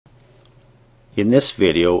In this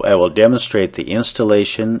video, I will demonstrate the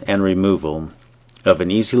installation and removal of an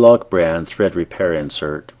E-Z LOK brand thread repair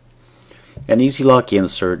insert. An E-Z LOK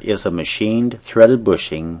insert is a machined threaded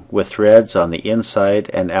bushing with threads on the inside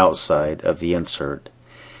and outside of the insert.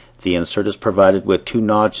 The insert is provided with two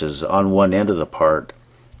notches on one end of the part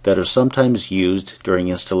that are sometimes used during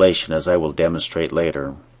installation, as I will demonstrate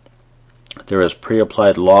later. There is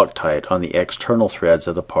pre-applied Loctite on the external threads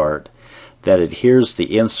of the part that adheres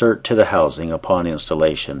the insert to the housing upon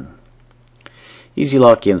installation. E-Z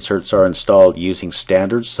LOK inserts are installed using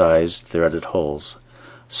standard sized threaded holes.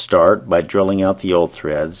 Start by drilling out the old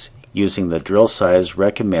threads using the drill size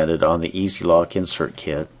recommended on the E-Z LOK insert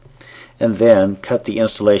kit, and then cut the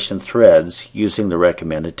installation threads using the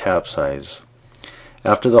recommended tap size.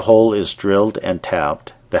 After the hole is drilled and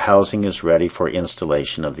tapped, the housing is ready for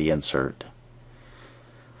installation of the insert.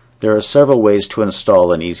 There are several ways to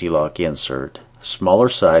install an E-Z LOK insert. Smaller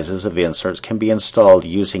sizes of inserts can be installed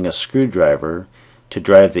using a screwdriver to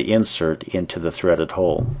drive the insert into the threaded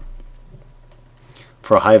hole.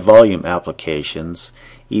 For high volume applications,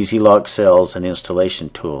 E-Z LOK sells an installation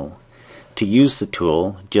tool. To use the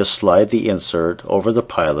tool, just slide the insert over the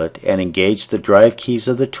pilot and engage the drive keys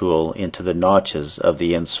of the tool into the notches of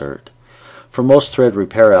the insert. For most thread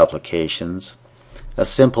repair applications, a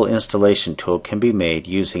simple installation tool can be made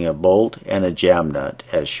using a bolt and a jam nut,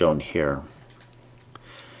 as shown here.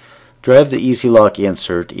 Drive the E-Z LOK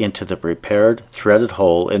insert into the prepared threaded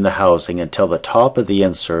hole in the housing until the top of the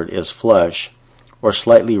insert is flush or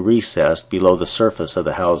slightly recessed below the surface of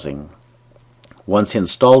the housing. Once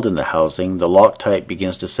installed in the housing, the Loctite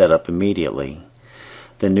begins to set up immediately.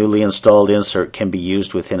 The newly installed insert can be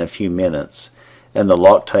used within a few minutes, and the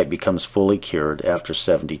Loctite becomes fully cured after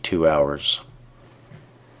 72 hours.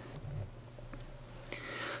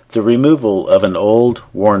 The removal of an old,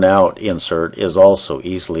 worn-out insert is also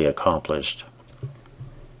easily accomplished.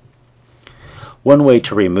 One way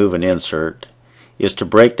to remove an insert is to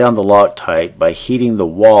break down the Loctite by heating the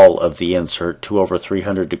wall of the insert to over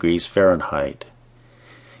 300 degrees Fahrenheit.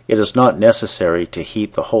 It is not necessary to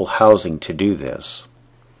heat the whole housing to do this.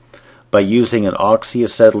 By using an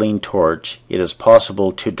oxyacetylene torch, it is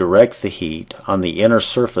possible to direct the heat on the inner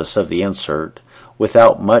surface of the insert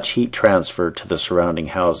without much heat transfer to the surrounding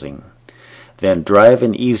housing. Then drive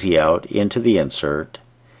an E-Z out into the insert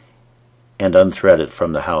and unthread it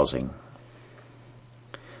from the housing.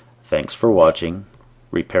 Thanks for watching.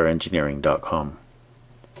 RepairEngineering.com